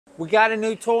We got a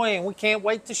new toy and we can't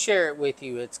wait to share it with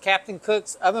you. It's Captain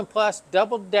Cook's Oven Plus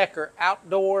Double Decker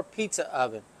Outdoor Pizza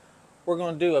Oven. We're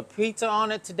going to do a pizza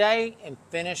on it today and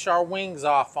finish our wings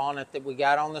off on it that we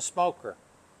got on the smoker.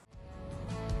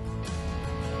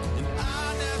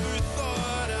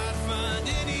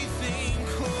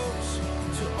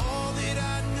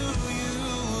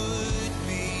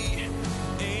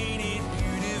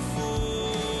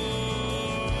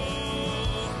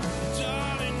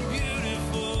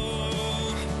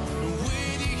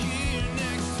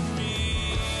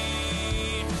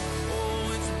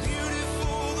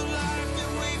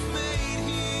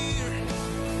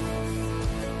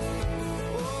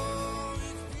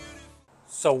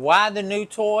 So why the new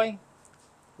toy?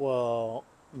 Well,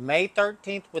 May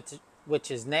 13th, which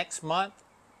is next month,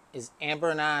 is Amber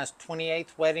and I's 28th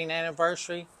wedding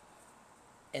anniversary.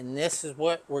 And this is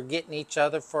what we're getting each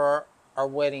other for our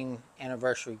wedding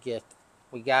anniversary gift.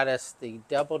 We got us the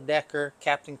Double Decker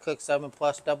Captain Cook's Oven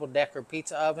Plus Double Decker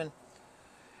Pizza Oven.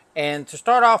 And to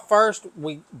start off first,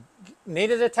 we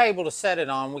needed a table to set it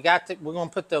on. We're going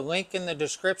to put the link in the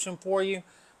description for you.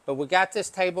 But we got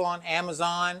this table on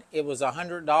Amazon. It was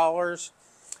 $100.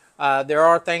 There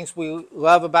are things we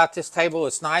love about this table.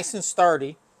 It's nice and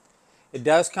sturdy. It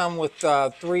does come with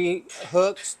 3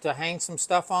 hooks to hang some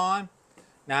stuff on.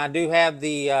 Now I do have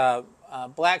the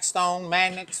Blackstone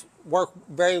magnets, work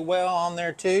very well on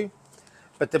there too.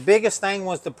 But the biggest thing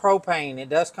was the propane. It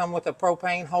does come with a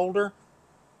propane holder.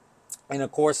 And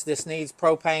of course this needs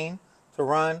propane to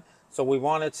run. So we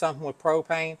wanted something with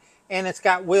propane. And it's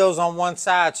got wheels on one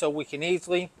side so we can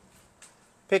easily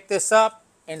pick this up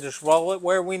and just roll it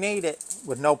where we need it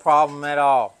with no problem at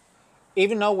all.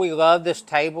 Even though we love this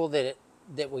table that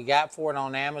we got for it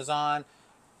on Amazon,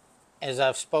 as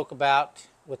I've spoke about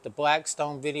with the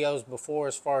Blackstone videos before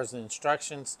as far as the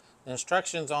instructions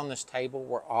on this table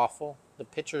were awful. The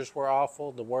pictures were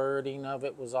awful. The wording of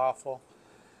it was awful.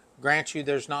 Grant you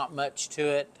there's not much to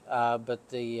it, but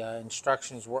the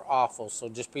instructions were awful. So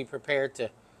just be prepared to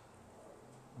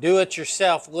do it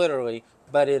yourself, literally,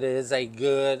 but it is a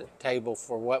good table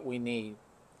for what we need.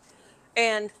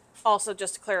 And also,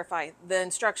 just to clarify, the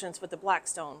instructions with the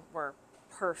Blackstone were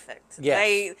perfect.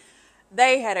 Yes.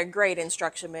 They had a great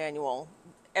instruction manual.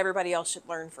 Everybody else should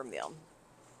learn from them.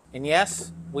 And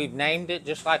yes, we've named it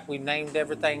just like we've named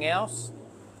everything else.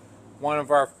 One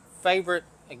of our favorite,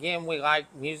 again, we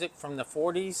like music from the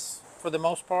 40s for the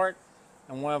most part,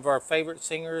 and one of our favorite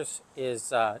singers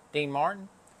is Dean Martin.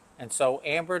 And so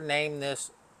Amber named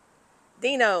this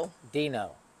Dino.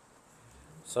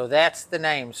 So that's the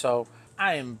name. So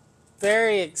I am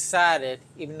very excited,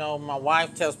 even though my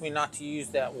wife tells me not to use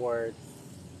that word,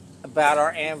 about our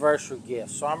anniversary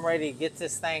gift. So I'm ready to get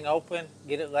this thing open,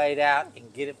 get it laid out,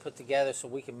 and get it put together so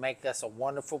we can make us a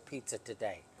wonderful pizza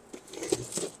today.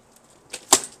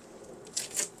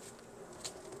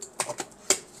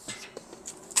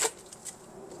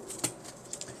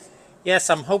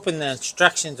 Yes, I'm hoping the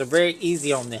instructions are very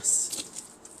easy on this.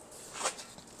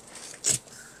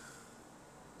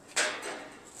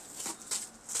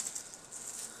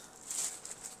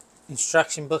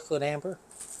 Instruction booklet, Amber.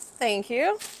 Thank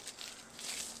you.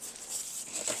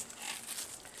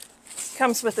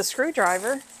 Comes with a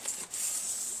screwdriver.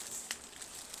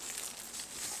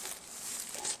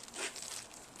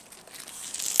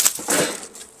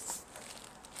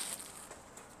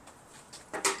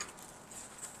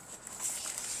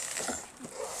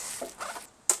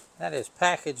 That is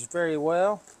packaged very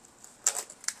well.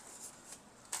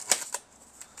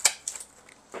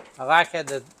 I like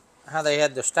how they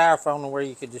had the styrofoam where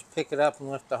you could just pick it up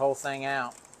and lift the whole thing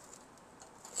out.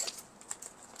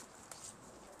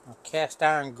 A cast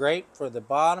iron grate for the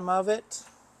bottom of it.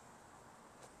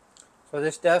 So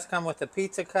this does come with a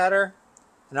pizza cutter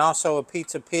and also a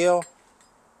pizza peel.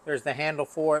 There's the handle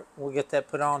for it. We'll get that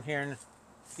put on here in a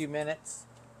few minutes.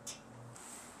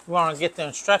 We want to get the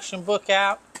instruction book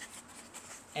out.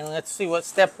 And let's see what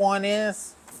step 1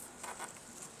 is.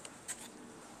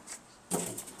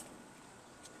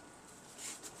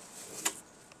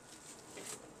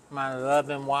 My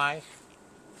loving wife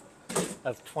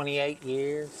of 28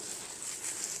 years.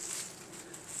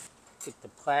 Take the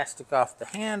plastic off the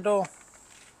handle.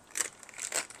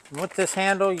 And with this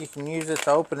handle, you can use it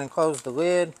to open and close the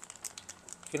lid.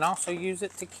 You can also use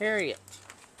it to carry it.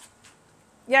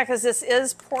 Yeah, because this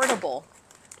is portable.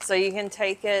 So you can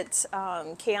take it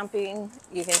camping,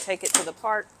 you can take it to the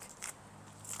park,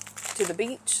 to the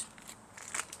beach.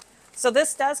 So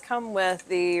this does come with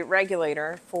the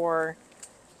regulator for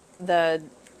the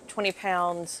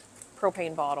 20-pound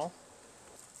propane bottle.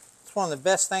 It's one of the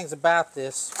best things about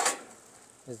this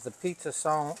is the pizza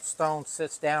stone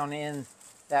sits down in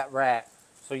that rack.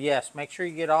 So yes, make sure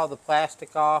you get all the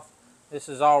plastic off. This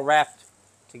is all wrapped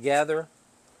together.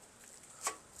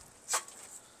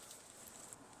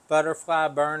 Butterfly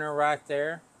burner right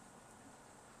there.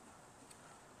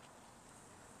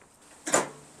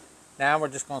 Now we're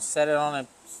just going to set it on the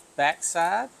back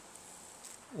side.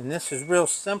 And this is real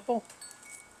simple.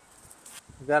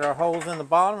 We've got our holes in the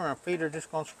bottom and our feet are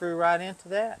just going to screw right into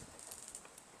that.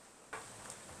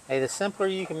 Hey, the simpler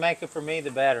you can make it for me,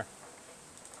 the better.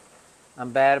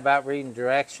 I'm bad about reading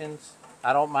directions.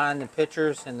 I don't mind the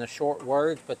pictures and the short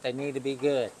words, but they need to be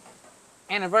good.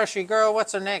 Anniversary girl,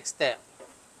 what's our next step?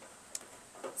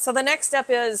 So the next step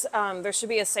is there should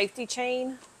be a safety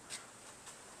chain.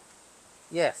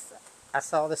 Yes, I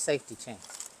saw the safety chain.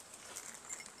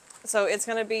 So it's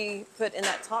going to be put in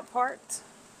that top part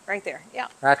right there. Yeah.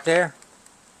 Right there.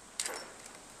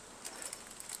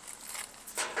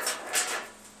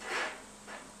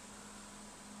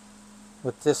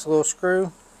 With this little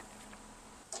screw.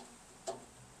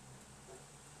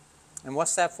 And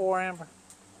what's that for, Amber?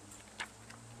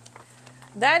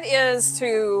 That is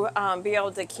to be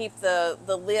able to keep the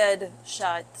lid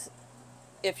shut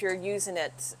if you're using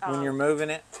it. When you're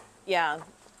moving it? Yeah,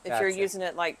 if you're Gotcha. using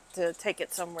it like to take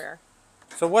it somewhere.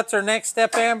 So what's our next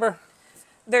step, Amber?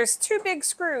 There's 2 big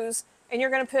screws, and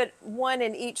you're going to put one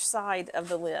in each side of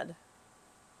the lid.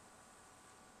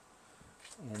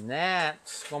 And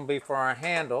that's going to be for our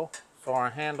handle. So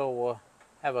our handle will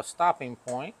have a stopping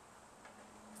point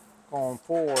going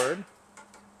forward.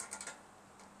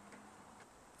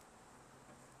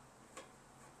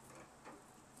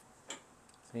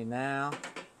 See now,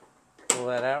 pull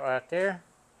that out right there.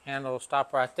 Handle will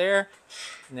stop right there.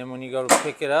 And then when you go to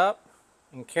pick it up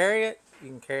and carry it, you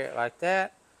can carry it like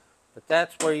that. But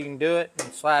that's where you can do it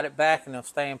and slide it back and it'll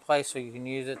stay in place so you can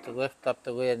use it to lift up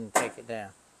the lid and take it down.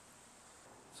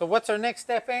 So what's our next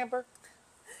step, Amber?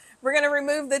 We're going to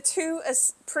remove the 2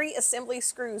 pre-assembly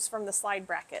screws from the slide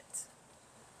bracket.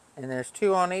 And there's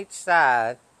 2 on each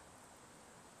side.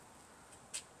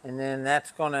 And then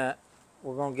that's going to,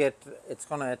 it's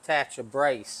going to attach a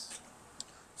brace.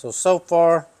 So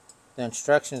far, the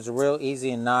instructions are real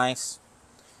easy and nice.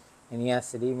 And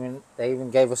yes, they even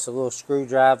gave us a little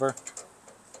screwdriver,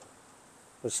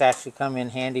 which actually come in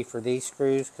handy for these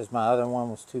screws because my other one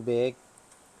was too big.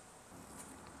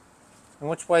 And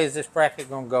which way is this bracket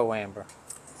going to go, Amber?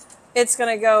 It's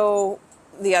going to go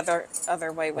the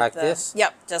other way with like this?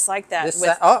 Yep, just like that. This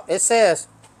side, oh, it says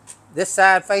this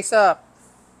side face up.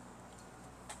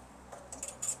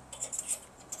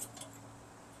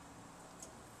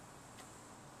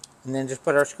 And then just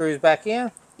put our screws back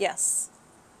in. Yes.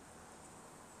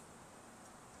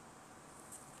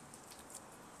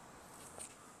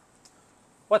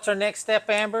 What's our next step,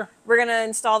 Amber? We're going to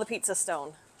install the pizza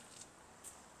stone.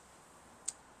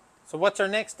 So what's our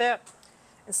next step?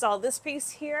 Install this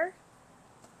piece here.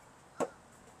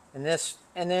 And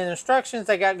then instructions,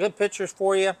 they got good pictures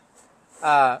for you.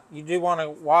 You do want to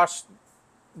wash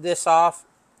this off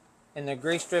in the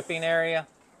grease dripping area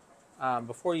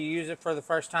before you use it for the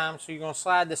first time. So you're going to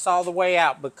slide this all the way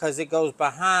out because it goes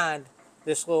behind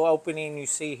this little opening you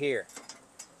see here.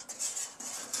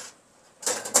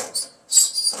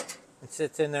 It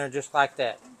sits in there just like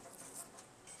that.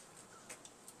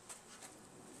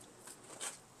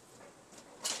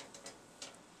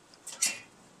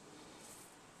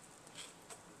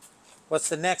 What's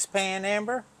the next pan,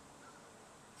 Amber?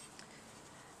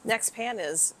 Next pan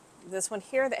is this one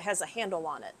here that has a handle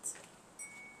on it.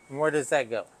 And where does that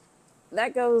go?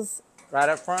 That goes Right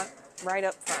up front? right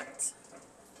up front.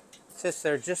 It sits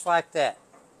there just like that.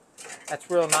 That's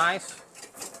real nice.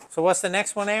 So what's the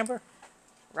next one, Amber?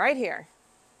 Right here.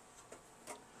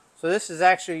 So this is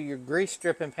actually your grease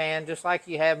stripping pan, just like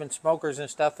you have in smokers and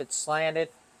stuff. It's slanted,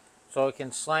 so it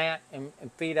can slant and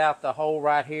feed out the hole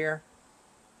right here.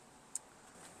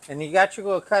 And you got your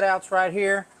little cutouts right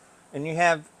here, and you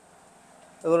have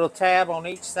a little tab on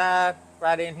each side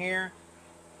right in here.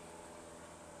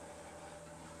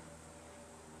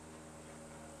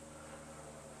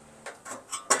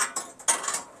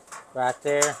 Right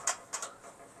there.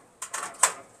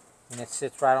 And it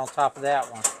sits right on top of that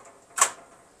one.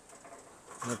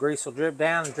 And the grease will drip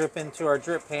down and drip into our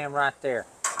drip pan right there.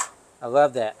 I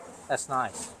love that. That's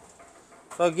nice.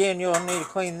 So again, you'll need to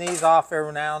clean these off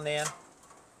every now and then.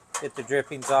 Get the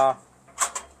drippings off.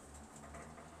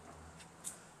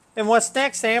 And what's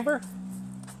next, Amber?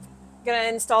 Gonna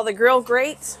install the grill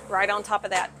grate right on top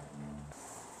of that.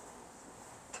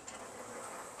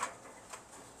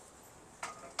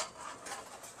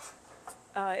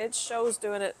 It shows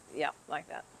doing it, yeah, like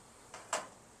that.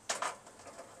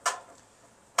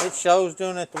 It shows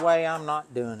doing it the way I'm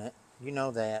not doing it. You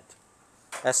know that.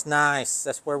 That's nice.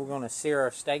 That's where we're going to sear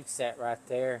our steaks at right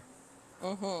there.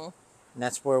 Mm-hmm. And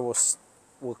that's where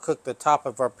we'll cook the top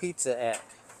of our pizza at.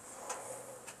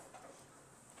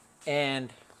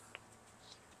 And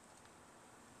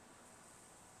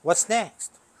what's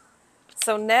next?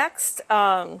 So next,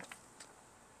 you're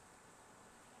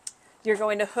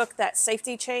going to hook that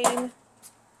safety chain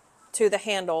to the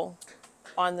handle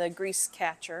on the grease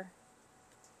catcher.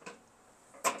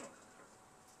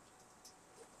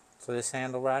 So this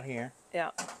handle right here.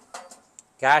 Yeah.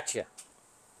 Gotcha.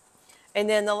 And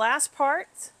then the last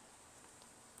part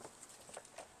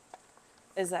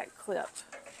is that clip.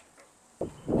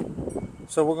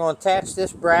 So we're going to attach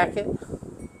this bracket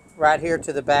right here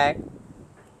to the back.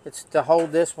 It's to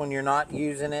hold this when you're not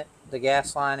using it, the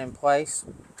gas line in place.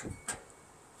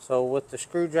 So with the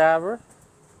screwdriver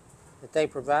that they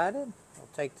provided, we'll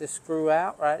take this screw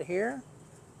out right here.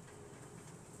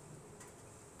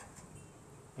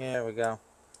 Yeah, there we go.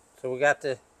 So we got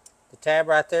the tab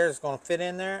right there is going to fit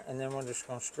in there, and then we're just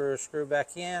going to screw a screw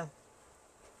back in.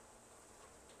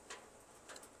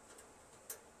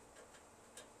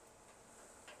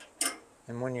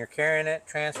 And when you're carrying it,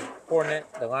 transporting it,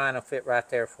 the line will fit right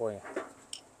there for you.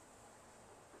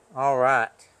 All right.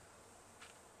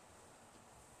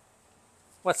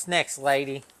 What's next,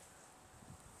 lady?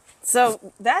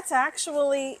 So that's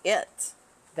actually it.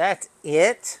 That's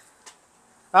it?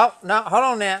 Oh, no, hold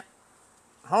on now.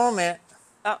 Hold on a minute.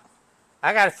 Oh.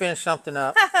 I got to finish something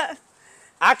up.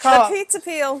 The pizza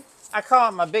peel. I call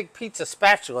it my big pizza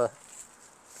spatula.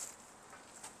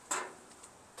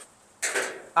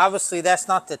 Obviously, that's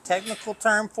not the technical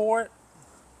term for it.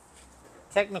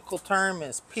 Technical term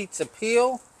is pizza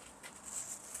peel.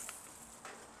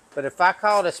 But if I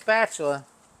call it a spatula,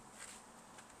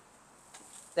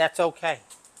 that's okay.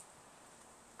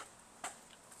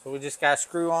 So we just got to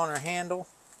screw on our handle.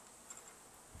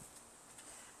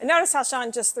 And notice how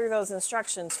Sean just threw those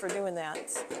instructions for doing that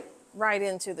right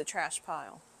into the trash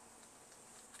pile.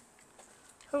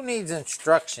 Who needs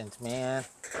instructions, man?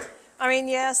 I mean,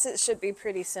 yes, it should be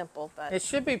pretty simple, but... It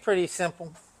should be pretty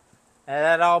simple. And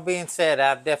that all being said,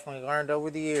 I've definitely learned over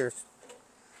the years,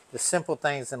 the simple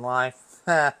things in life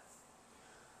are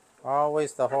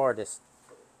always the hardest.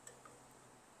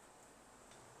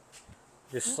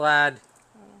 Just slide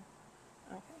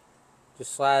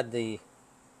the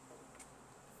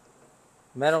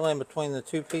metal in between the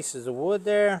two pieces of wood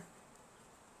there.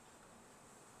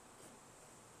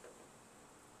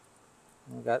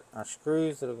 We got our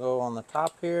screws that'll go on the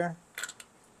top here.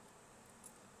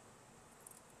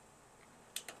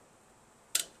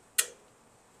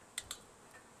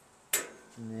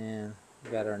 And then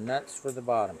we got our nuts for the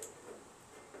bottom.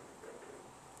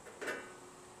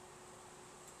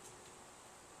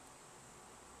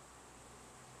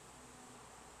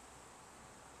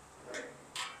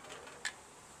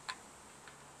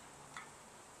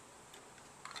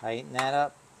 Tighten that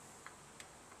up.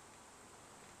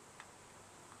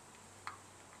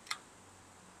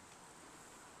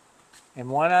 And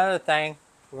one other thing,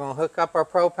 we're going to hook up our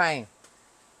propane.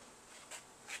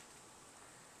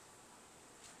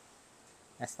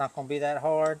 That's not going to be that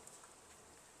hard.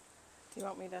 Do you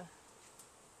want me to?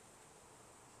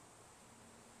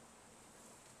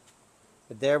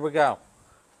 But there we go.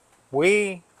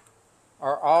 We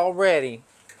are all ready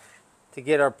to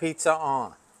get our pizza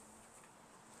on.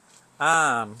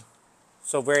 I'm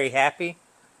so very happy.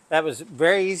 That was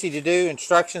very easy to do.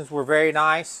 Instructions were very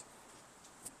nice.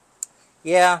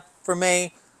 Yeah, for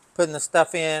me, putting the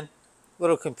stuff in, a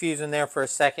little confusing there for a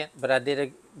second, but I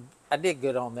did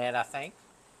good on that, I think.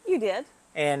 You did.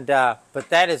 And but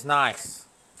that is nice.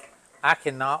 I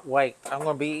cannot wait. I'm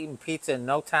going to be eating pizza in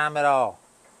no time at all.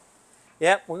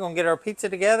 Yep, we're going to get our pizza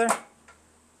together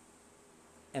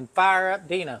and fire up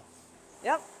Dino.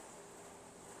 Yep.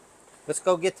 Let's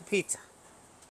go get the pizza.